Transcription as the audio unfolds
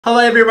Hello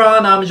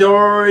everyone, I'm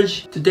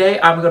George. Today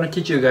I'm gonna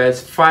teach you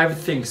guys 5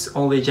 things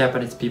only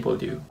Japanese people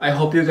do. I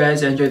hope you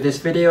guys enjoyed this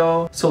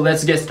video, so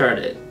let's get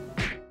started.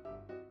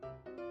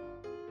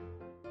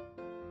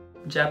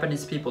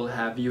 Japanese people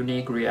have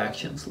unique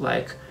reactions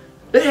like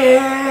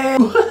yeah.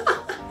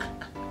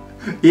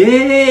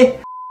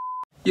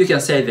 You can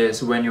say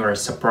this when you are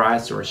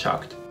surprised or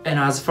shocked. And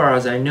as far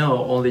as I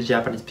know, only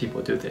Japanese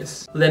people do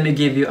this. Let me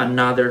give you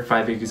another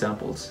 5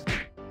 examples.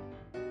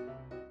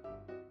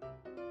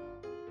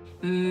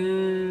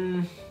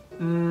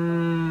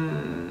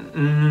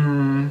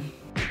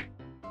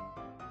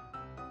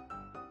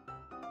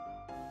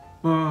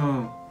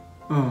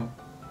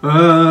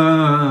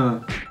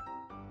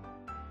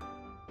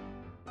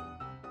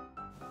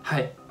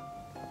 Hi.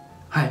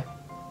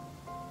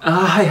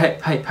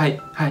 Hi.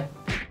 Hi.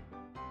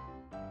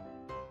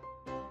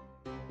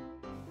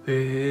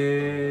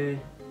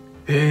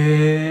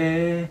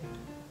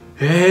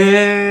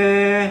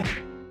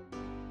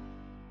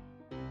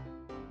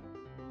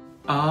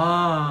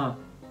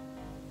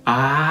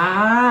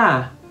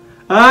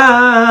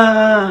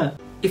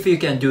 If you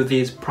can do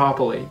these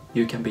properly,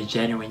 you can be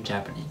genuine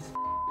Japanese.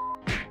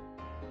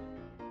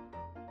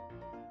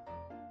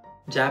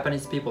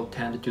 Japanese people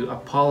tend to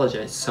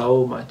apologize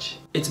so much.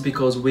 It's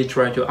because we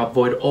try to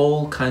avoid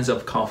all kinds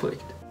of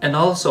conflict. And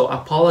also,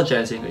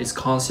 apologizing is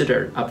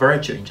considered a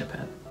virtue in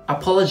Japan.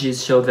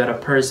 Apologies show that a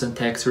person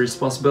takes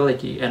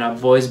responsibility and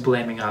avoids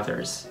blaming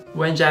others.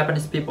 When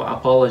Japanese people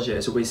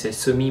apologize, we say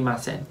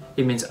sumimasen.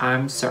 It means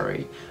I'm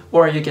sorry.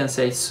 Or you can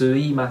say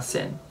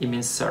suimasen. It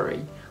means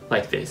sorry.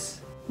 Like this.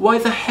 Why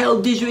the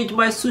hell did you eat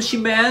my sushi,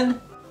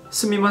 man?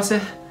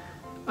 Sumimasen.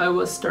 I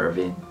was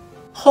starving.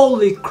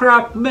 Holy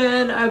crap,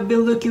 man! I've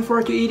been looking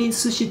forward to eating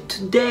sushi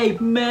today,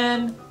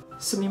 man!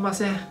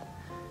 Sumimasen.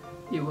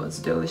 It was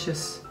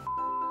delicious.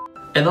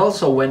 And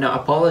also, when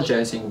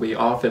apologizing, we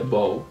often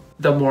bow.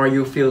 The more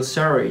you feel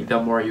sorry, the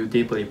more you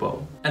deeply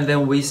bow. And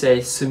then we say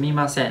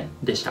sumimasen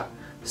deshita.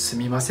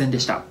 Sumimasen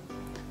deshita.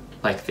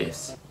 Like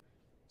this.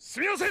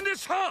 Sumimasen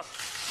deshita!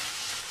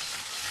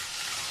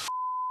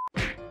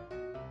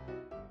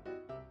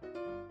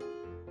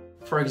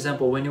 For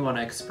example, when you want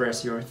to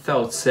express your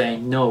thoughts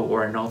saying no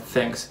or no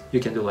thanks,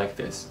 you can do like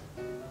this.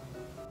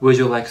 Would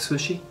you like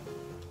sushi?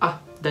 Ah,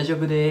 大丈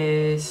夫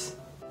です.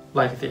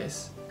 Like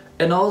this.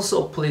 And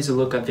also, please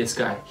look at this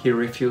guy. He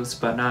refused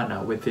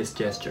banana with this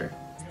gesture.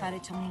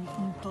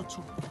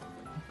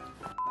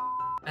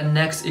 And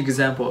next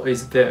example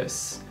is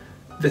this.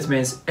 This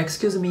means,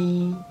 excuse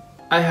me.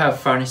 I have a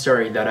funny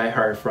story that I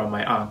heard from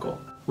my uncle.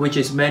 Which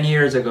is many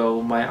years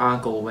ago, my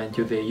uncle went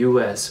to the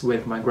US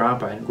with my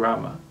grandpa and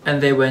grandma.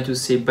 And they went to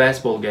see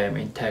baseball game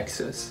in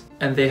Texas.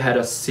 And they had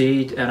a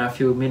seat, and a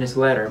few minutes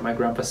later, my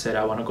grandpa said,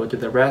 I want to go to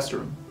the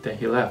restroom. Then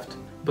he left.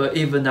 But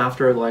even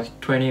after like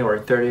 20 or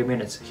 30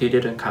 minutes, he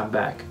didn't come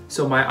back.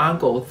 So my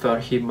uncle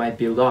thought he might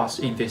be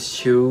lost in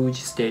this huge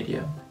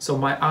stadium. So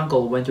my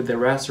uncle went to the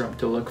restroom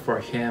to look for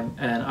him,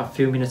 and a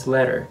few minutes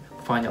later,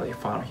 finally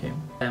found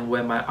him. And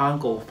when my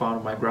uncle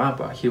found my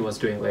grandpa, he was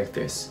doing like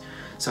this.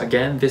 So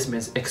again, this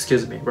means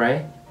excuse me,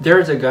 right?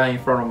 There's a guy in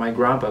front of my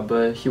grandpa,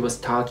 but he was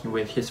talking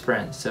with his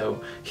friend, so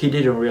he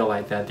didn't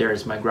realize that there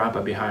is my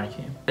grandpa behind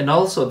him. And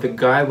also, the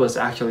guy was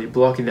actually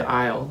blocking the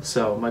aisle,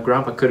 so my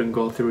grandpa couldn't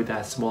go through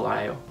that small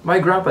aisle. My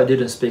grandpa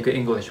didn't speak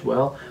English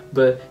well,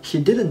 but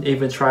he didn't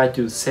even try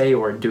to say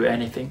or do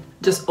anything.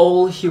 Just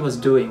all he was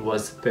doing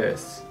was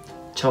this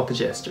chop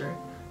gesture,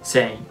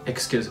 saying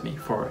excuse me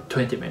for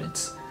 20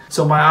 minutes.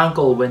 So my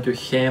uncle went to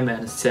him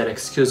and said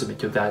excuse me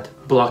to that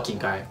blocking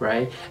guy,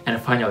 right? And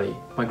finally,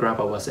 my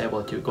grandpa was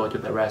able to go to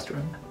the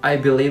restroom. I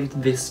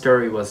believed this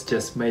story was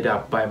just made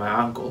up by my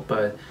uncle,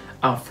 but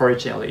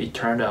unfortunately it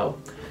turned out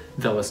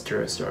that was a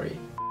true story.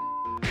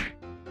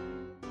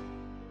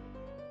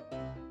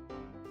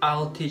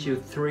 I'll teach you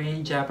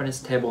 3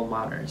 Japanese table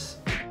manners.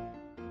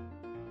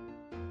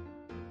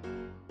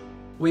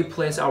 We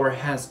place our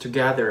hands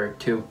together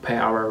to pay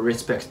our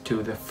respects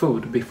to the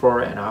food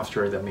before and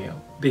after the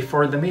meal.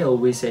 Before the meal,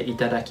 we say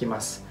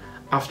itadakimasu.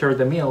 After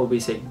the meal, we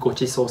say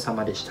gochisou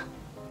sama deshita.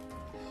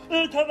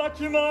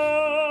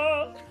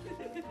 Itadakimasu!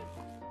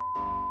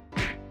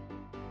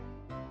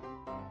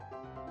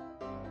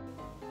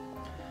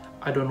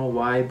 I don't know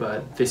why,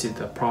 but this is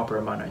the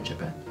proper manner in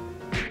Japan.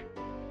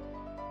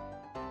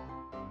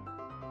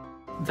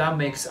 That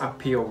makes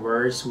appear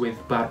words with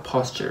bad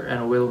posture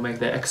and will make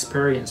the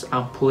experience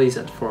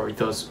unpleasant for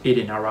those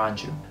eating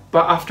around you.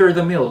 But after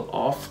the meal,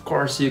 of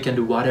course, you can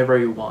do whatever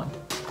you want.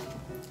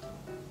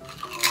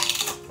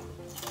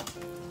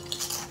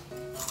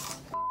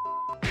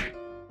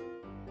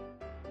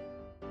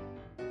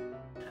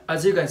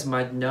 As you guys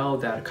might know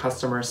that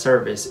customer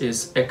service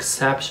is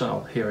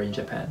exceptional here in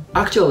Japan.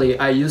 Actually,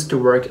 I used to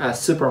work at a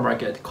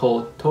supermarket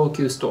called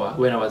Tokyo Store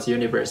when I was a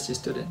university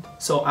student.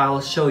 So I'll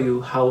show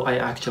you how I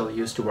actually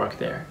used to work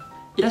there.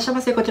 いらっしゃい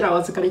ませ。こちらお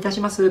預かりいたし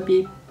ます。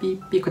ピッピ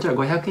ッピ。こちら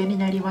500円に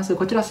なります。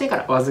こちら1000か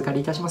らお預か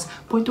りいたします。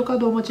ポイントカー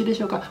ドお持ちで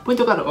しょうか。ポイン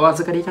トカードお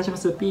預かりいたしま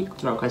す。ピッ。こ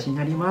ちらお返しに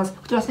なります。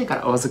こちら1000か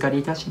らお預かり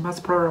いたしま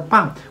す。プロロ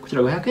パン。こち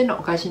ら500円の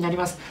お返しになり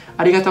ます。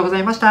ありがとうござ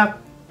いました。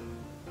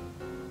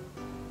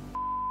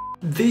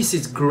This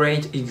is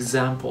great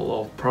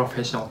example of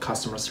professional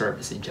customer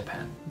service in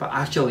Japan. But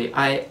actually,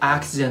 I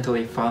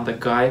accidentally found the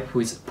guy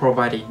who is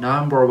providing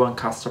 #1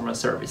 customer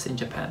service in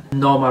Japan.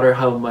 No matter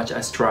how much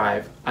I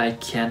strive, I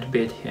can't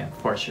beat him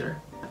for sure.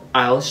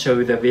 I'll show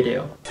you the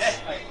video.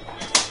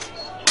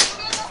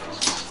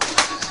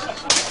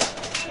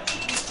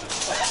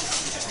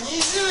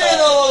 20円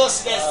のおろ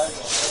しで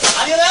す。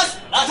ありがとうございま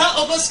す。ま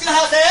たお越しくだ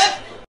さ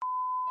い。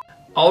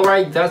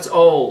Alright, that's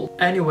all.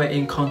 Anyway,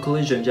 in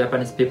conclusion,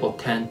 Japanese people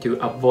tend to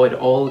avoid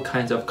all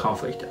kinds of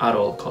conflict at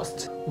all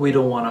costs. We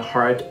don't want to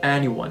hurt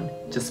anyone.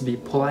 Just be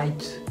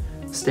polite,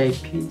 stay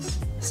peace,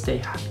 stay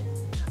happy.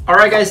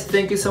 Alright guys,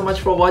 thank you so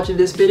much for watching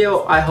this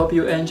video. I hope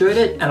you enjoyed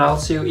it and I'll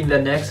see you in the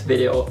next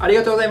video. あり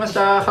がとうございまし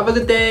た. Have a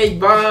good day.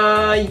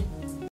 Bye!